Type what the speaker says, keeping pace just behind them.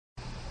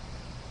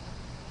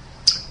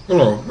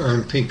Hello,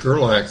 I'm Pete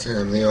Gerlach.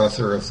 I'm the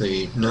author of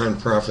the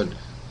nonprofit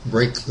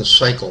Break the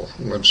Cycle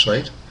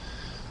website,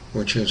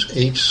 which is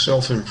 8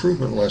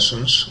 self-improvement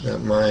lessons that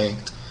my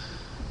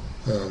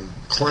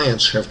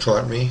clients have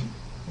taught me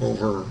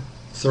over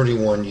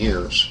 31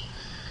 years.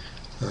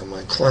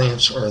 My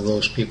clients are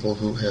those people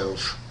who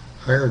have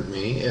hired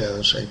me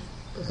as a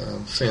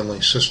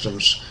family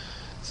systems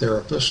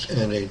therapist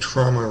and a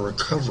trauma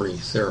recovery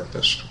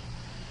therapist.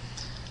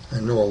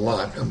 I know a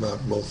lot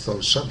about both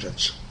those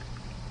subjects.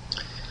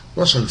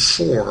 Lesson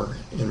 4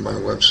 in my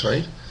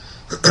website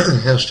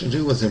has to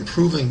do with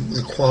improving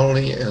the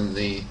quality and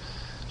the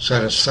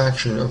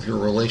satisfaction of your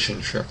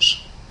relationships.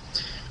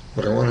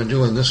 What I want to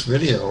do in this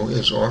video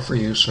is offer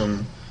you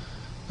some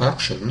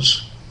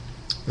options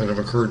that have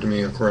occurred to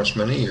me across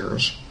many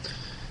years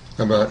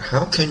about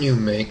how can you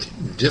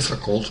make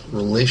difficult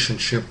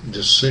relationship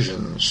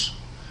decisions.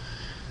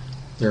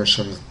 There are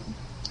some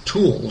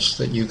tools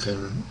that you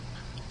can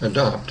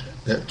adopt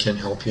that can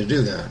help you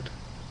do that.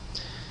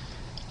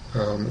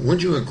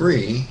 Would you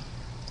agree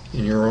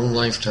in your own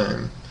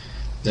lifetime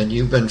that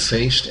you've been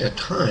faced at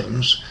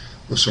times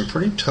with some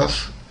pretty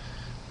tough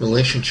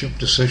relationship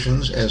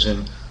decisions, as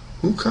in,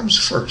 who comes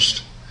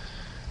first?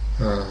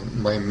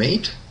 My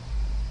mate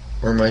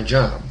or my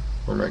job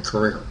or my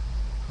career?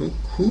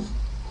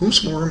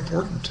 Who's more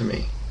important to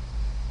me?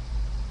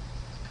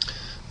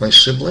 My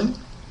sibling,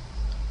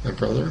 my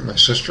brother, my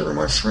sister, or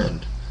my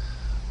friend?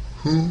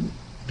 Who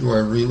do I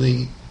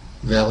really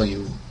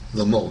value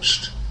the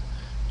most?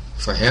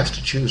 If I have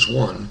to choose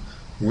one,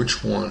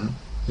 which one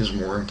is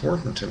more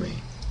important to me?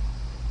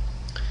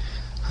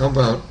 How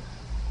about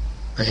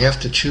I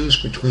have to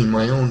choose between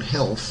my own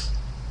health,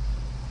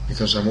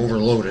 because I'm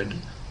overloaded,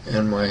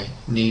 and my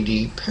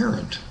needy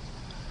parent?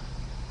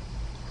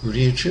 Who do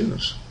you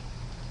choose?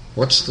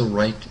 What's the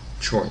right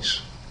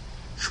choice?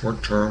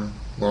 Short term,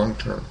 long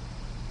term?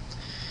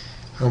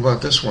 How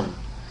about this one?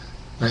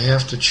 I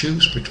have to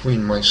choose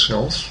between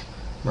myself,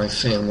 my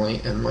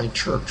family, and my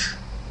church.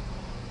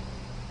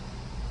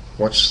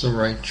 What's the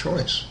right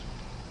choice?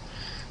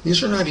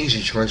 These are not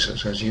easy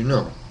choices, as you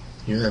know.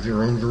 You have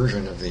your own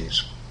version of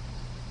these.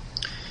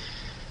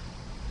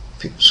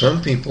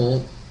 Some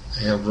people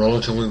have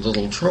relatively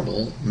little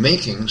trouble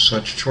making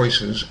such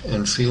choices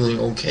and feeling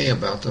okay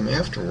about them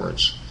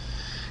afterwards.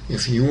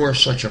 If you are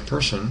such a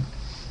person,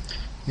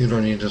 you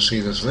don't need to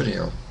see this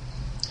video.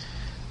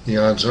 The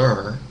odds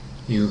are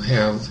you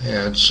have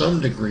had some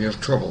degree of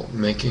trouble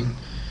making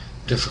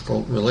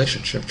difficult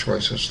relationship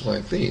choices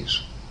like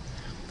these.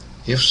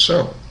 If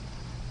so,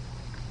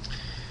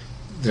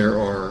 there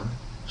are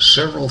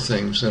several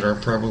things that are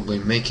probably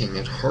making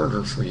it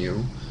harder for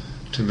you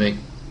to make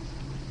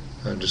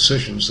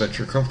decisions that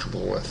you're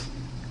comfortable with.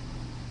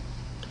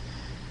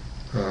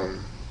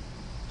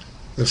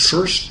 The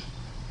first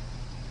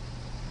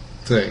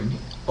thing,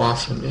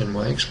 often in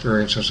my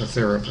experience as a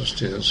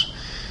therapist, is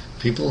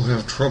people who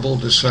have trouble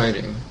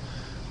deciding,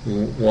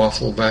 who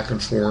waffle back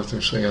and forth,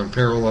 who say I'm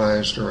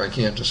paralyzed or I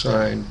can't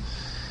decide.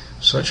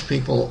 Such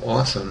people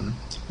often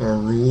are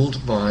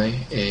ruled by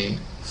a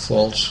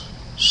false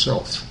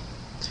self.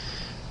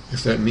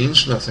 If that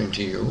means nothing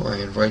to you, I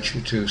invite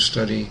you to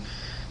study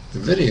the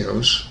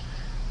videos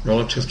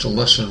relative to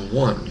Lesson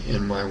 1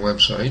 in my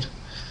website.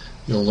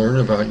 You'll learn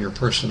about your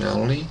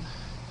personality,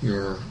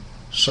 your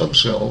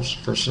subselves,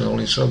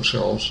 personality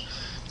subselves,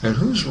 and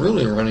who's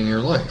really running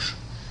your life.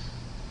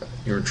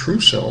 Your true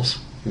self,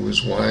 who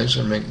is wise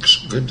and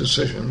makes good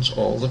decisions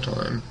all the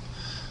time,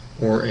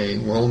 or a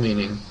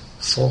well-meaning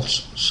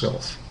false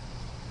self.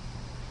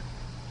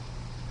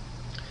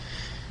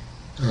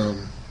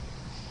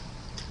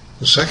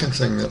 The second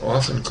thing that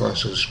often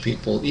causes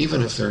people,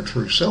 even if their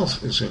true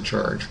self is in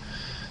charge,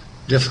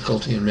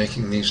 difficulty in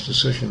making these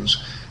decisions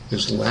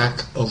is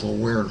lack of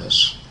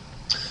awareness.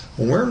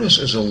 Awareness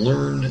is a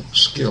learned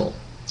skill.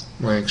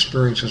 My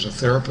experience as a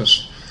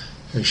therapist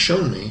has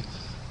shown me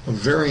a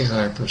very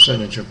high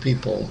percentage of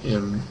people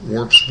in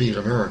Warp Speed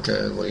America,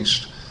 at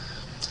least,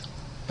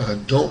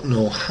 don't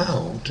know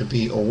how to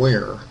be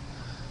aware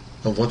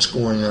of what's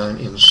going on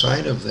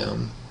inside of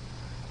them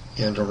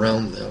and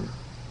around them.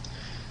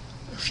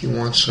 If you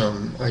want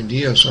some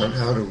ideas on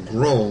how to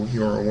grow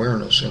your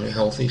awareness in a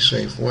healthy,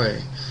 safe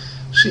way,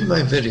 see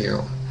my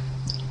video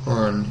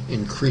on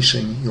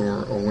increasing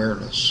your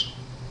awareness.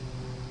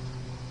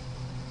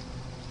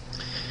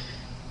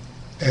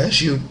 As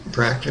you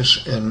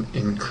practice and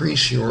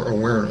increase your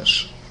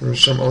awareness, there are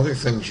some other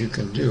things you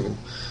can do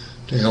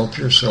to help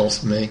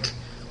yourself make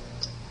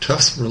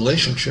tough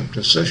relationship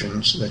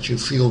decisions that you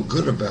feel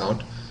good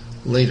about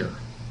later.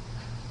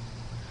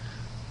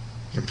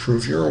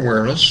 Improve your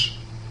awareness,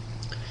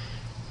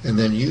 and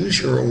then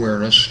use your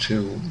awareness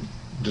to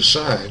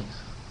decide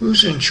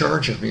who's in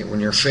charge of me.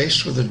 When you're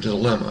faced with a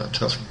dilemma, a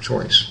tough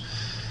choice,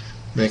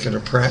 make it a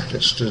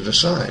practice to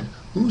decide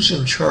who's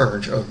in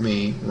charge of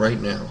me right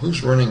now,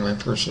 who's running my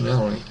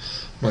personality,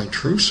 my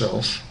true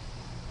self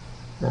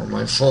or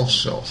my false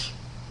self.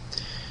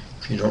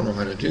 If you don't know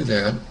how to do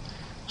that,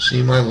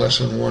 see my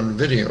Lesson 1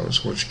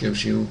 videos, which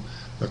gives you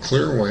a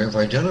clear way of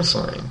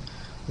identifying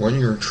when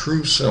your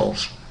true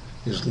self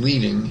is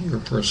leading your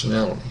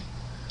personality.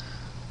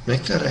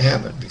 Make that a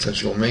habit,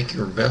 because you'll make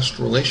your best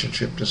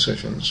relationship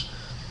decisions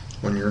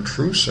when your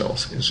true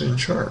self is in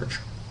charge.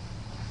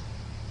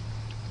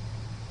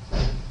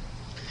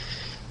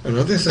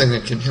 Another thing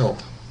that can help: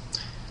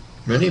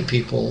 many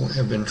people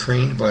have been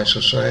trained by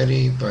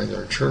society, by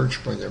their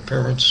church, by their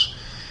parents,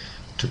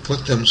 to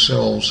put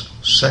themselves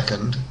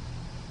second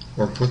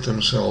or put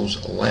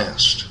themselves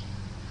last.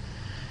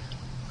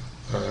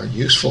 A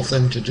useful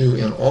thing to do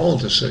in all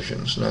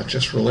decisions, not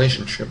just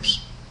relationships,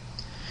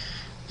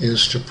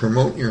 is to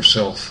promote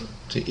yourself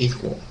to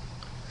equal.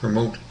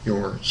 Promote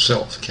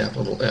yourself,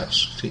 capital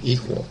S, to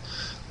equal.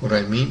 What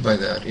I mean by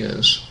that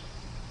is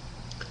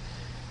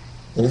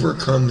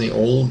overcome the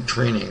old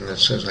training that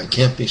says I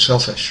can't be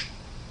selfish.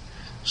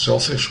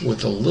 Selfish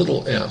with a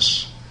little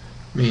s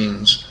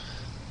means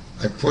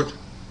I put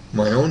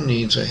my own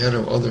needs ahead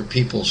of other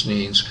people's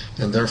needs,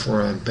 and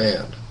therefore I'm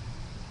bad.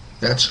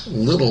 That's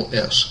little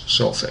s,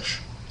 selfish.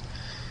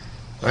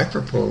 I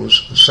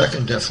propose the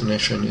second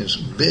definition is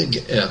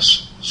big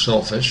S,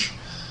 selfish,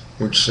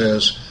 which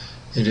says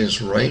it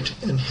is right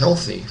and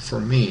healthy for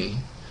me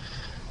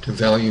to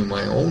value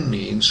my own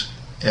needs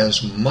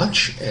as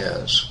much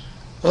as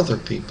other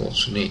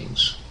people's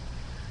needs.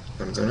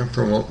 I'm going to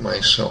promote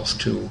myself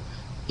to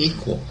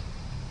equal.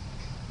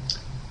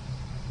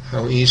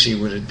 How easy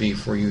would it be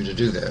for you to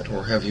do that?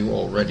 Or have you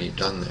already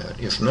done that?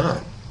 If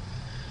not,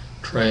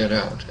 try it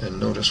out and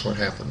notice what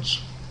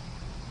happens.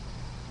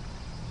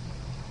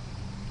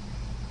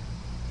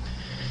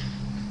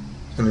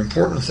 An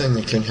important thing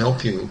that can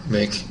help you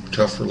make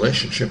tough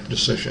relationship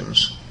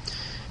decisions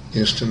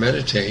is to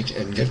meditate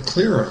and get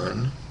clear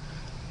on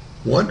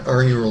what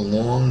are your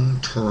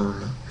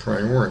long-term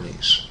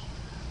priorities.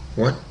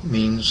 What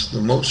means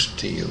the most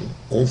to you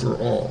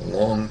overall,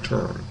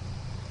 long-term?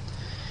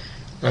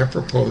 I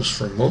propose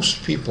for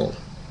most people,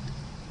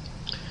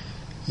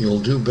 you'll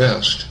do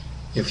best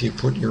if you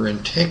put your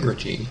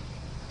integrity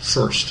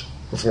first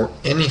before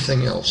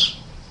anything else.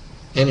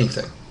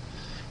 Anything.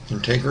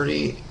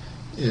 Integrity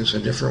is a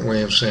different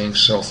way of saying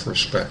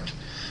self-respect.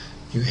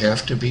 You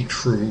have to be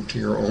true to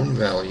your own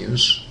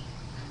values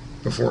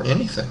before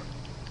anything.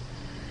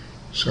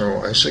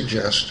 So I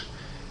suggest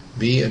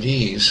be at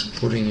ease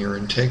putting your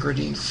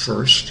integrity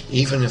first,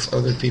 even if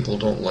other people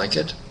don't like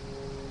it.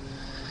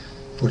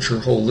 Put your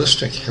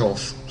holistic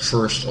health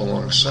first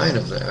alongside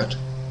of that,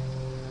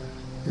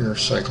 your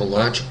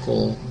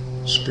psychological,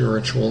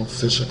 spiritual,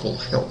 physical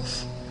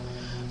health.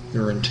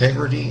 Your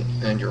integrity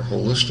and your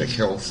holistic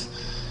health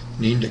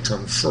need to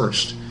come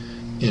first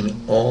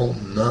in all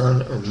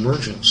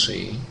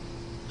non-emergency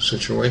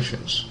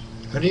situations.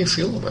 How do you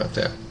feel about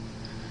that?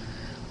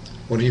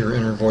 What are your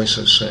inner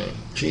voices saying?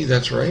 Gee,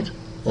 that's right.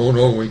 Oh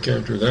no, we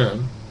can't do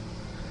that.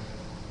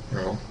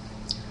 Well,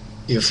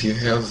 if you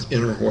have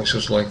inner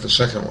voices like the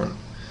second one,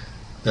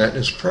 that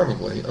is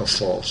probably a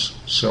false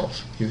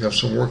self. You have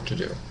some work to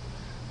do.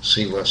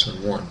 See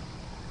lesson 1.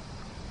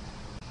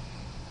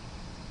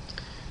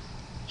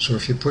 So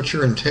if you put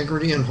your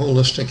integrity and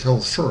holistic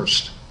health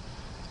first,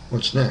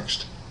 what's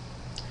next?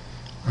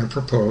 I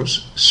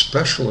propose,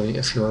 especially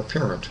if you're a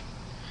parent,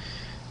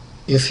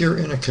 if you're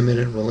in a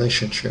committed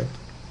relationship,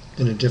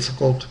 in a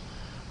difficult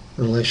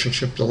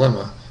relationship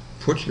dilemma,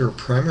 put your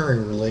primary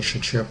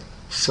relationship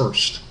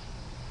first,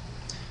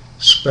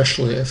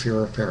 especially if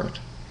you're a parent.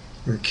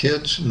 Your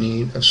kids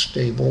need a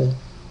stable,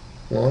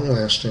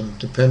 long-lasting,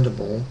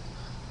 dependable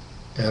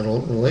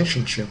adult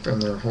relationship in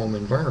their home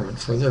environment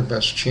for their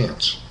best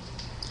chance.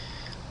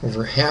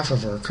 Over half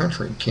of our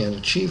country can't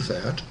achieve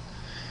that,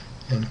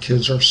 and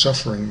kids are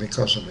suffering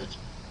because of it.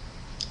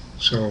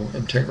 So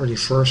integrity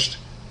first,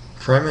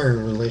 primary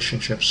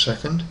relationship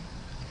second,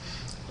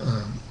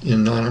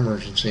 in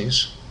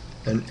non-emergencies,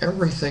 and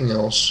everything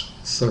else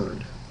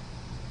third.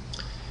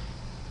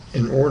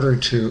 In order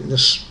to,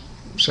 this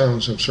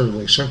sounds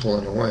absurdly simple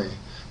in a way,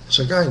 it's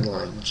a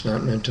guideline. It's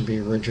not meant to be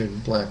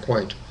rigid,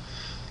 black-white,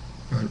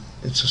 but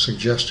it's a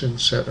suggested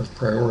set of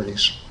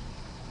priorities.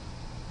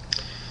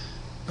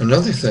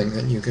 Another thing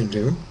that you can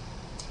do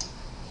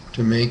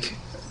to make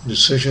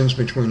decisions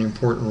between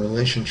important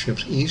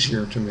relationships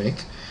easier to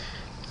make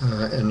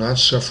and not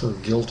suffer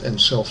guilt and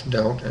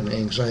self-doubt and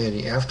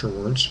anxiety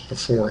afterwards,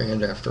 before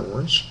and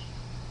afterwards,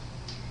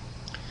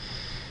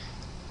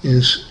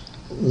 is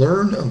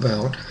learn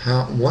about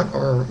what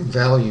are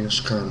values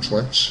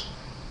conflicts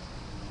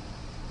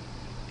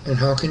and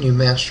how can you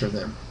master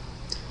them.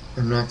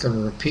 I'm not going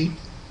to repeat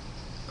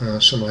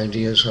some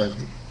ideas I've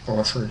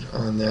offered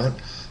on that,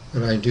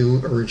 but I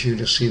do urge you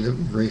to see the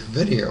brief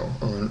video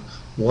on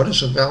what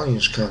is a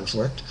values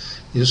conflict.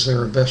 Is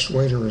there a best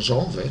way to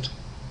resolve it?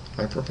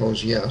 I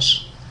propose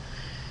yes.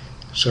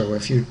 So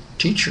if you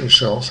teach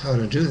yourself how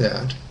to do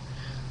that,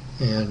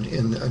 and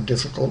in a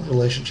difficult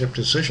relationship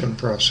decision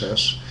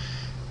process,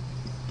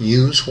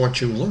 use what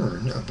you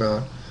learn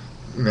about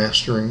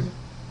mastering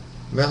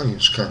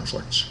values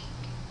conflicts.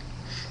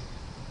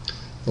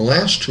 The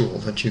last tool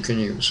that you can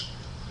use,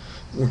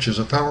 which is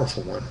a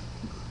powerful one,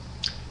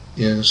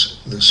 is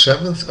the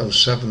 7th of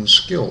 7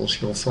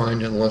 skills you'll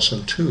find in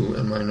lesson 2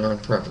 in my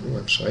nonprofit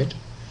website.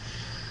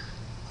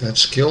 That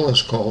skill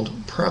is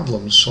called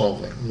problem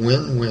solving,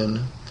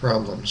 win-win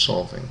problem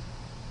solving.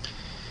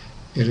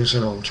 It is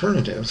an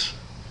alternative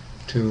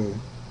to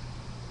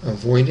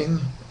avoiding,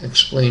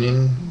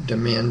 explaining,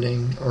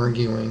 demanding,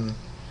 arguing,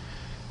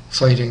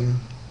 fighting,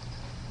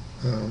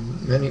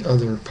 many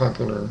other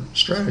popular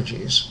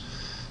strategies.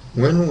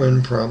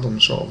 Win-win problem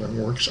solving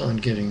works on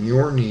getting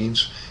your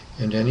needs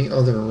and any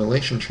other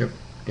relationship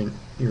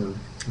you're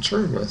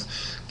concerned with,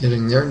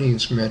 getting their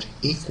needs met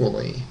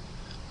equally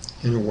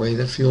in a way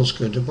that feels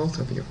good to both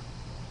of you.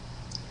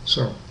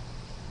 So,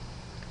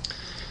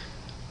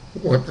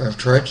 what I've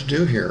tried to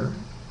do here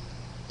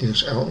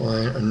is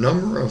outline a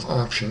number of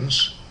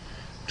options,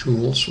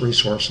 tools,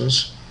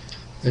 resources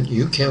that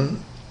you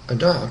can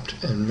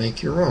adopt and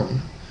make your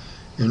own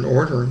in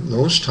order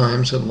those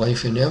times that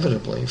life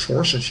inevitably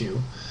forces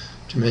you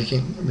to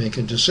make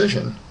a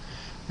decision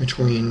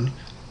between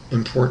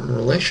important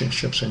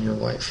relationships in your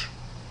life.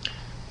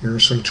 Here are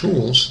some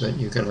tools that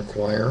you can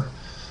acquire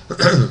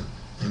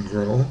and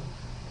grow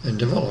and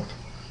develop.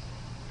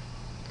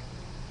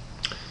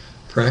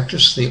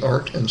 Practice the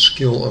art and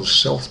skill of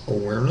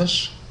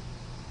self-awareness.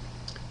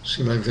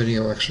 See my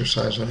video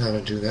exercise on how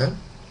to do that.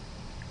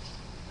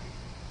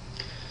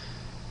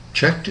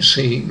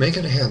 Make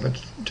it a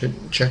habit to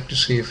check to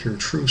see if your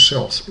true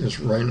self is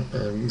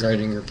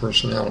guiding your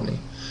personality.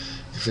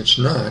 If it's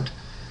not,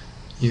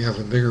 you have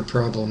a bigger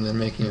problem than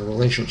making a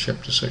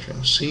relationship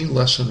decision. See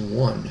Lesson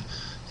 1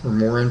 for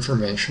more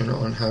information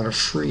on how to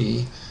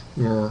free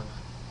your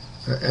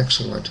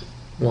excellent,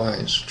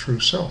 wise, true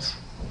self.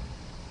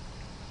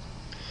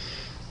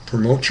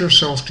 Promote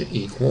yourself to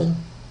equal.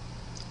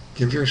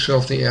 Give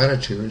yourself the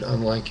attitude,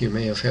 unlike you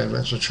may have had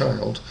as a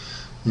child,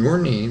 your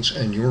needs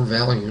and your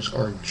values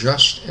are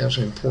just as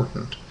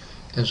important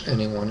as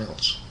anyone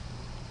else.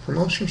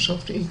 Promote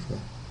yourself to equal.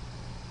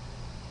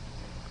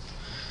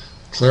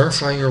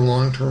 Clarify your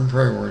long-term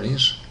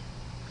priorities.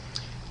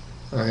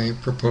 I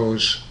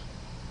propose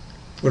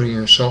putting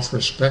your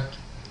self-respect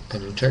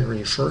and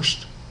integrity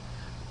first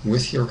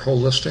with your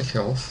holistic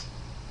health,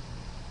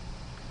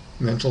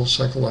 mental,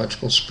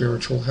 psychological,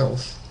 spiritual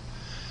health,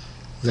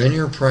 then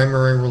your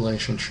primary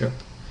relationship,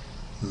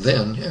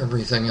 then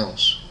everything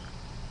else,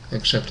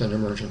 except in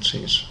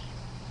emergencies.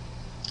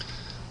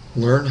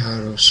 Learn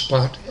how to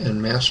spot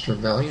and master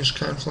values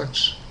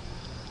conflicts.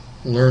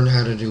 Learn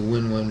how to do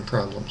win-win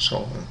problem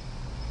solving.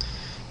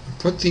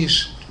 Put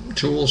these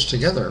tools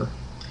together.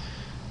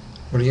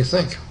 What do you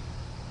think?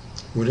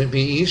 Would it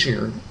be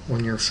easier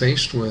when you're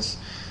faced with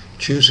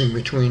choosing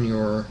between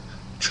your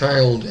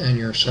child and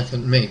your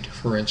second mate,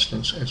 for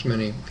instance, as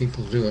many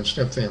people do in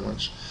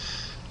stepfamilies?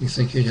 You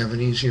think you'd have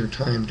an easier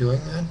time doing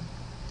that?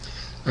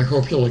 I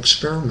hope you'll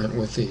experiment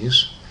with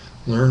these,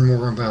 learn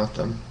more about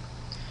them,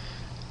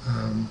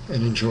 and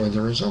enjoy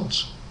the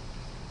results.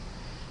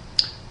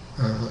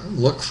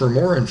 Look for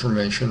more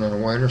information on a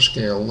wider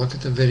scale. Look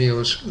at the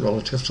videos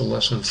relative to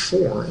Lesson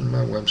 4 in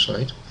my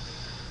website,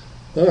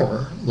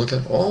 or look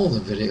at all the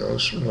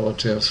videos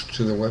relative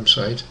to the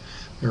website.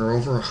 There are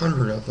over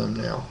 100 of them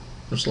now.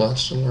 There's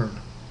lots to learn.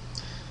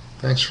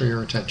 Thanks for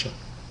your attention.